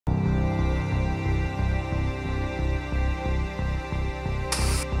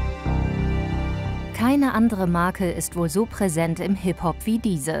Keine andere Marke ist wohl so präsent im Hip-Hop wie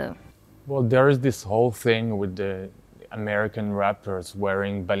diese. Well, there is this whole thing with the American rappers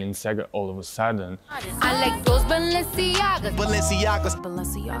wearing Balenciaga all of a sudden. I like those Balenciagas. Balenciagas.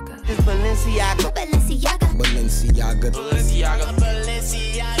 Balenciaga. It's Balenciaga. Balenciaga. Balenciaga. Balenciaga.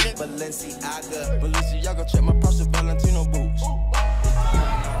 Balenciaga. Balenciaga. Balenciaga. Check my Prada Valentino boots.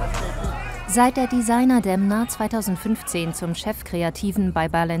 Seit der Designer Demna 2015 zum Chefkreativen bei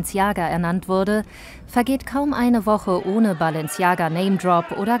Balenciaga ernannt wurde, vergeht kaum eine Woche ohne Balenciaga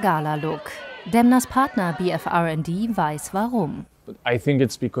Name-Drop oder Gala-Look. Demnas Partner BFRND weiß warum. I think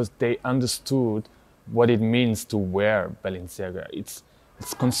it's because they understood what it means to wear Balenciaga. It's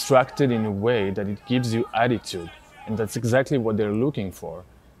constructed in a way that it gives you attitude, and that's exactly what they're looking for.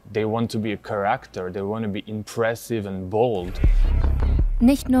 They want to be a character, they want to be impressive and bold.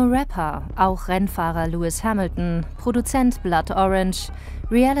 Nicht nur Rapper, auch Rennfahrer Lewis Hamilton, Produzent Blood Orange,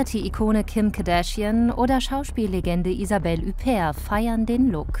 Reality-Ikone Kim Kardashian oder Schauspiellegende Isabelle Huppert feiern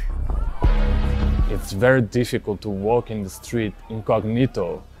den Look. It's very difficult to walk in the street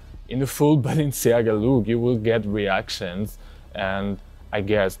incognito. In a full Balenciaga look, you will get reactions, and I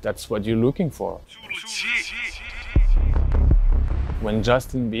guess that's what you're looking for. When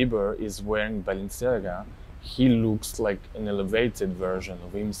Justin Bieber is wearing Balenciaga, he looks like an elevated version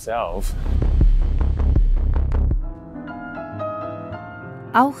of himself.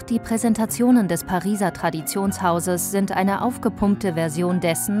 Auch die Präsentationen des Pariser Traditionshauses sind eine aufgepumpte Version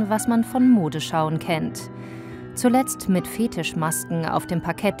dessen, was man von Modeschauen kennt. Zuletzt mit Fetischmasken auf dem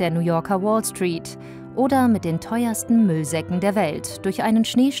Parkett der New Yorker Wall Street oder mit den teuersten Müllsäcken der Welt durch einen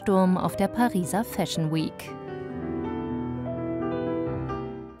Schneesturm auf der Pariser Fashion Week.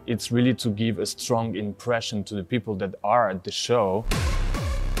 It's really to give a strong impression to the people that are at the show.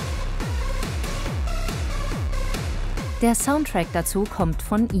 Der Soundtrack dazu kommt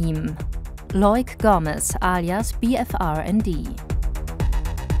von ihm, Loic Gomez alias BFRND.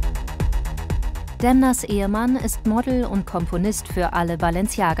 Demnas Ehemann ist Model und Komponist für alle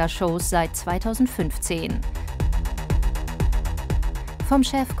Balenciaga-Shows seit 2015. Vom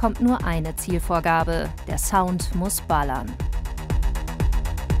Chef kommt nur eine Zielvorgabe: der Sound muss ballern.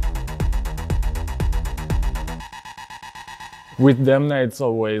 With Demna, it's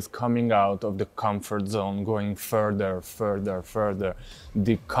always coming out of the comfort zone, going further, further, further.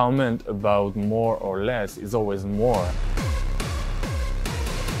 The comment about more or less is always more.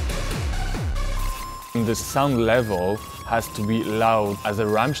 The sound level has to be loud as a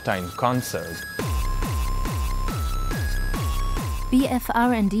Rammstein concert.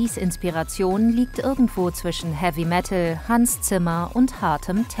 BFRNDs Inspiration liegt irgendwo zwischen Heavy Metal, Hans Zimmer und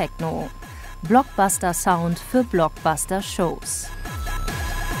hartem Techno. Blockbuster-Sound für Blockbuster-Shows.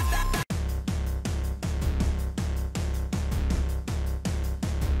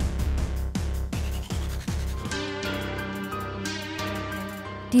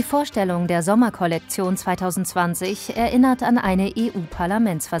 Die Vorstellung der Sommerkollektion 2020 erinnert an eine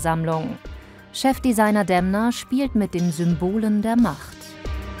EU-Parlamentsversammlung. Chefdesigner Demna spielt mit den Symbolen der Macht.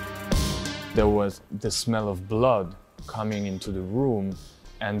 There was the smell of blood coming into the room.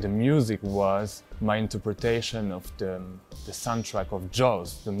 And the music was my interpretation of the soundtrack of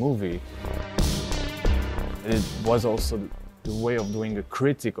Jaws, the movie. It was also the way of doing a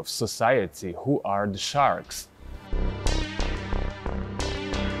critique of society. Who are the sharks?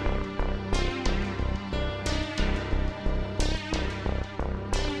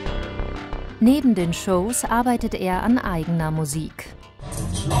 Neben den Shows arbeitet er an eigener Musik.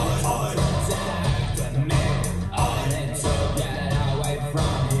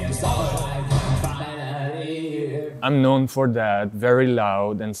 I'm known for that, very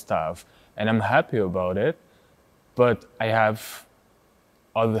loud and stuff, and I'm happy about it, but I have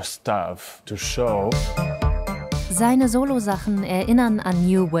other stuff to show. Seine Solosachen erinnern an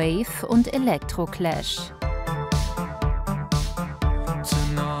New Wave und Electro-Clash.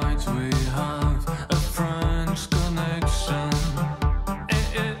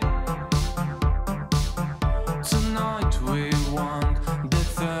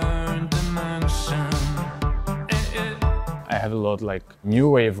 I have a lot like new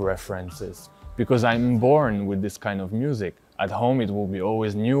wave references because I'm born with this kind of music. At home it will be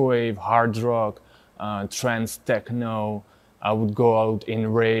always new wave, hard rock, trance, techno. I would go out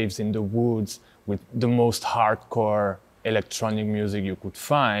in raves in the woods with the most hardcore electronic music you could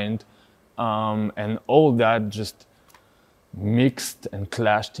find, and all that just mixed and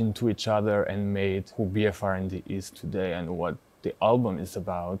clashed into each other and made who BFRND is today and what the album is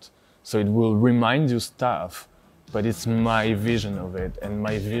about. So it will remind you stuff, but it's my vision of it, and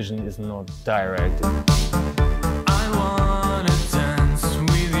my vision is not direct. I wanna dance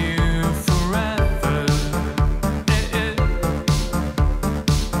with you forever.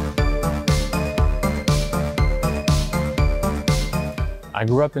 I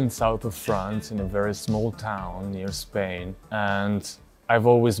grew up in south of France in a very small town near Spain, and I've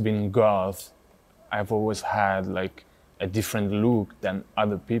always been goth. I've always had like a different look than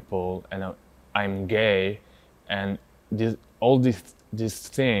other people, and I'm gay, and all these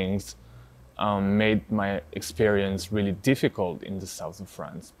things made my experience really difficult in the south of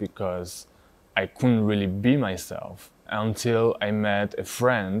France because I couldn't really be myself until I met a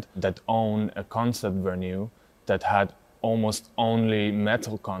friend that owned a concert venue that had almost only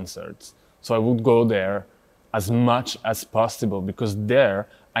metal concerts. So I would go there as much as possible because there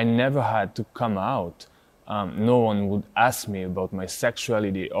I never had to come out. No one would ask me about my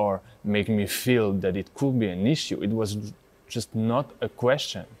sexuality or make me feel that it could be an issue. It was just not a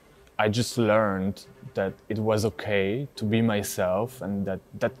question. I just learned that it was okay to be myself and that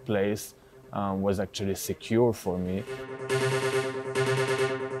that place was actually secure for me.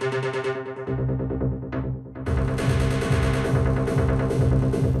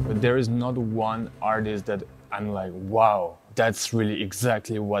 But there is not one artist that I'm like, wow, that's really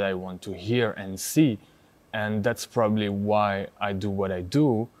exactly what I want to hear and see. And that's probably why I do what I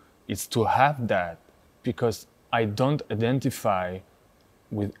do, is to have that, because I don't identify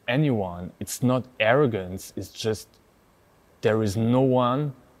with anyone. It's not arrogance, it's just there is no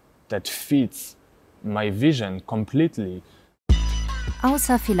one that fits my vision completely.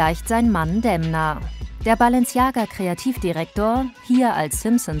 Außer vielleicht sein Mann Demna. Der Balenciaga-Kreativdirektor, hier als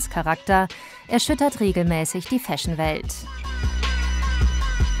Simpsons-Charakter, erschüttert regelmäßig die Fashionwelt.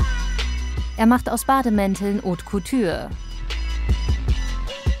 Er macht aus Bademänteln Haute Couture,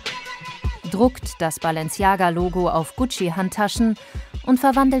 druckt das Balenciaga-Logo auf Gucci-Handtaschen und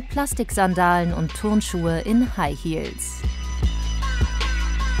verwandelt Plastiksandalen und Turnschuhe in High Heels.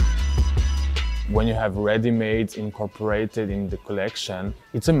 When you have ready-mades incorporated in the collection,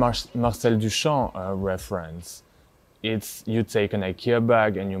 it's a Marcel Duchamp reference. It's you take an IKEA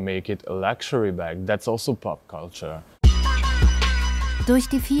bag and you make it a luxury bag. That's also pop culture. Durch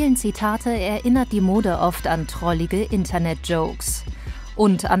die vielen Zitate erinnert die Mode oft an trollige Internet-Jokes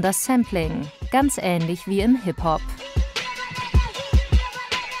und an das Sampling, ganz ähnlich wie im Hip-Hop.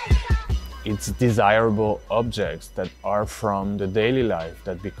 It's desirable objects that are from the daily life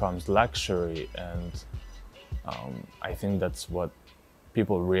that becomes luxury, and I think that's what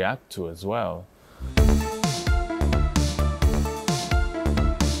people react to as well.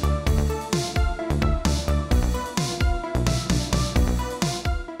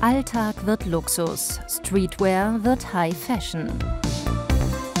 Alltag wird Luxus, Streetwear wird High Fashion.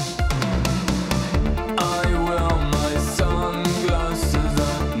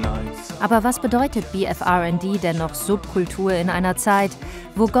 Aber was bedeutet BFRND denn noch Subkultur in einer Zeit,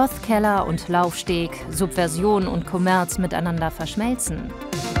 wo Goth-Keller und Laufsteg, Subversion und Kommerz miteinander verschmelzen?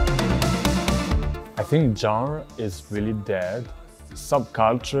 I think genre is really dead.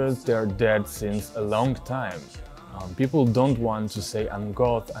 Subcultures, they're dead since a long time. People don't want to say I'm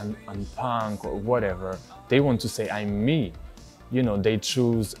goth, I'm punk or whatever. They want to say I'm me. You know, they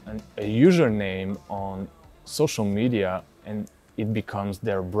choose a username on social media and it becomes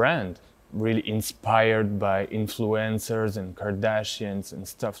their brand. Really inspired by influencers and Kardashians and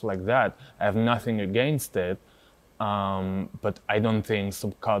stuff like that. I have nothing against it, but I don't think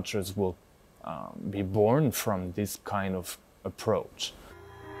subcultures will be born from this kind of approach.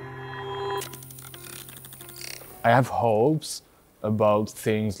 I have hopes about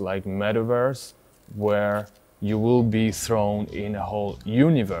things like metaverse, where you will be thrown in a whole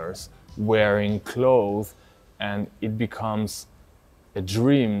universe wearing clothes and it becomes a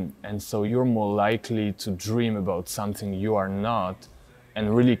dream, and so you're more likely to dream about something you are not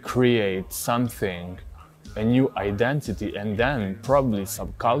and really create something, a new identity, and then probably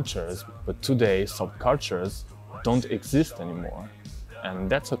subcultures. But today subcultures don't exist anymore, and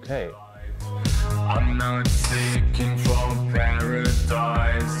that's okay. I'm not seeking for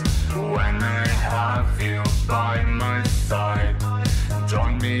paradise when I have you by my side.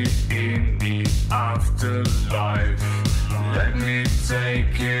 Join me in the afterlife. Let me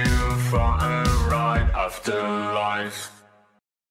take you for a ride after life.